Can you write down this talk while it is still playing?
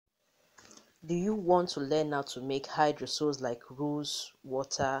Do you want to learn how to make hydrosols like rose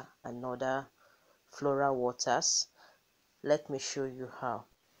water and other floral waters? Let me show you how.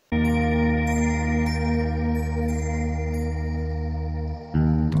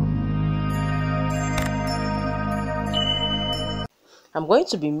 I'm going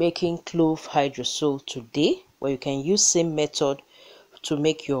to be making clove hydrosol today, but you can use same method to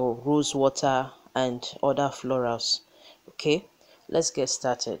make your rose water and other florals. Okay, let's get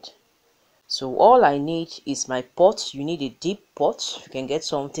started. So all I need is my pot. You need a deep pot. You can get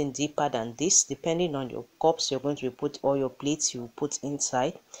something deeper than this depending on your cups you're going to put, or your plates you put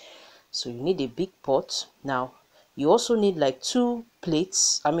inside. So you need a big pot. Now you also need like two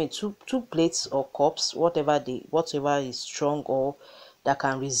plates, two plates or cups, whatever is strong or that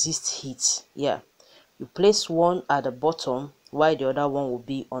can resist heat. Yeah, you place one at the bottom while the other one will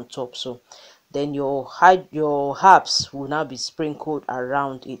be on top. So then your herbs will now be sprinkled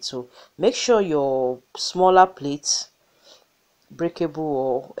around it. So make sure your smaller plate, breakable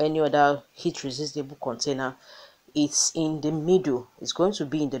or any other heat resistible container, it's in the middle. It's going to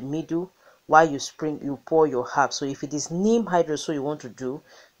be in the middle while you pour your herbs. So if it is neem hydrosol you want to do,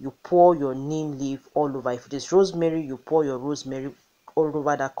 you pour your neem leaf all over. If it is rosemary, you pour your rosemary all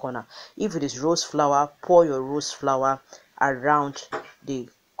over that corner. If it is rose flower, pour your rose flower around the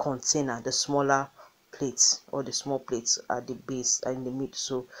container, the smaller plates or the small plates at the base and in the middle.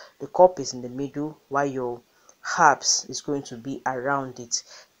 So the cup is in the middle while your herbs is going to be around it.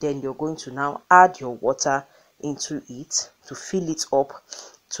 Then you're going to now add your water into it to fill it up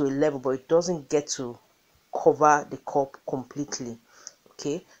to a level, but it doesn't get to cover the cup completely.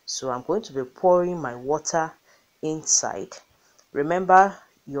 Okay, so I'm going to be pouring my water inside. Remember,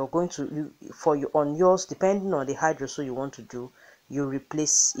 you're going to on yours, depending on the hydrosol you want to do, you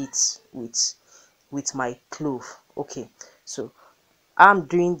replace it with my clove. Okay, so I'm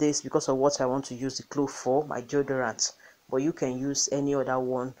doing this because of what I want to use the clove for, my deodorant, but you can use any other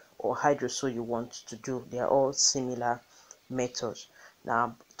one or hydrosol you want to do. They are all similar methods. Now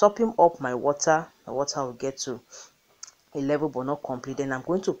I'm topping up my water. The water will get to a level but not complete. Then I'm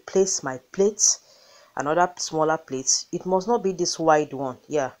going to place my plates, another smaller plate. It must not be this wide one.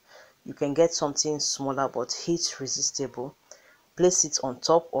 Yeah, you can get something smaller but heat resistible. Place it on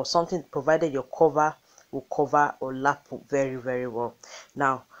top or something, provided your cover will cover or lap very well.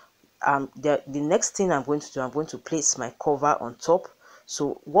 Now the next thing I'm going to do, I'm going to place my cover on top.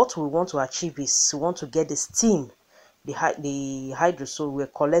 So what we want to achieve is we want to get the steam, the hydrosol. We're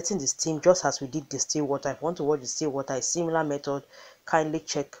collecting the steam just as we did the still water. If you want to watch the still water, a similar method, kindly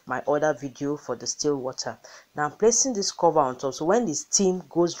check my other video for the still water. Now I'm placing this cover on top, so when the steam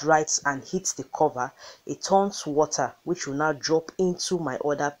goes right and hits the cover, it turns water, which will now drop into my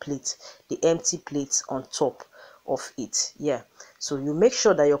other plate, the empty plate on top of it. Yeah, so you make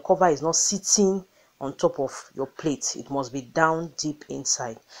sure that your cover is not sitting on top of your plate. It must be down deep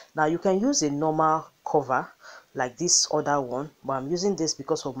inside. Now you can use a normal cover like this other one, but I'm using this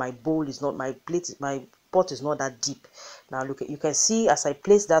because of my bowl is not, my pot is not that deep. Now look, you can see as I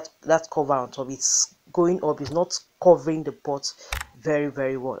place that cover on top, it's going up, it's not covering the pot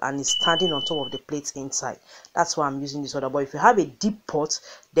very well, and it's standing on top of the plate inside. That's why I'm using this other. But if you have a deep pot,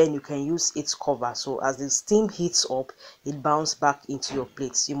 then you can use its cover, so as the steam heats up, it bounces back into your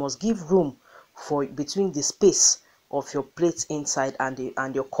plates. You must give room for between the space of your plate inside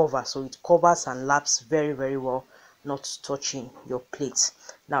and your cover, so it covers and laps very well, not touching your plate.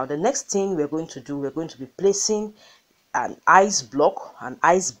 Now the next thing we're going to do, we're going to be placing an ice block, an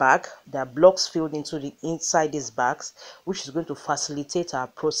ice bag. There are blocks filled into the inside these bags, which is going to facilitate our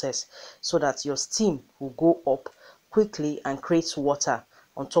process so that your steam will go up quickly and create water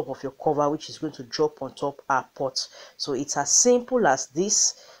on top of your cover, which is going to drop on top our pot. So it's as simple as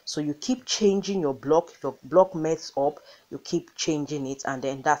this. So you keep changing your block. If your block melts up, you keep changing it, and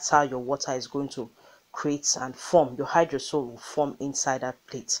then that's how your water is going to create and form. Your hydrosol will form inside that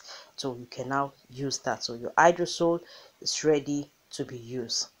plate, so you can now use that. So your hydrosol is ready to be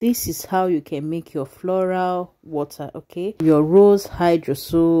used. This is how you can make your floral water. Okay, your rose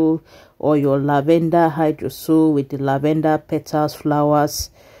hydrosol or your lavender hydrosol with the lavender petals,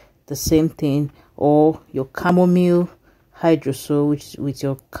 flowers, the same thing, or your chamomile hydrosol, which with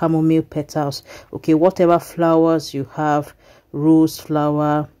your chamomile petals. Okay, whatever flowers you have, rose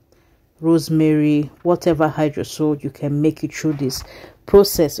flower, rosemary, whatever hydrosol, you can make it through this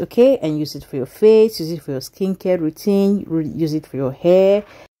process. Okay, and use it for your face, use it for your skincare routine, use it for your hair,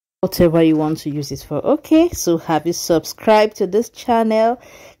 whatever you want to use it for. Okay, so have you subscribed to this channel?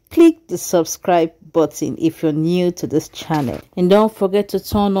 Click the subscribe button if you're new to this channel, and don't forget to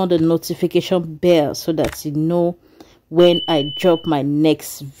turn on the notification bell so that you know when I drop my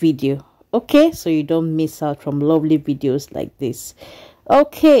next video. okay, so you don't miss out from lovely videos like this.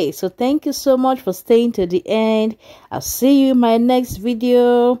 Okay, so thank you so much for staying to the end. I'll see you in my next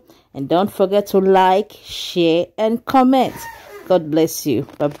video, and don't forget to like, share and comment. God bless you.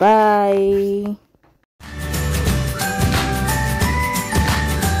 Bye bye.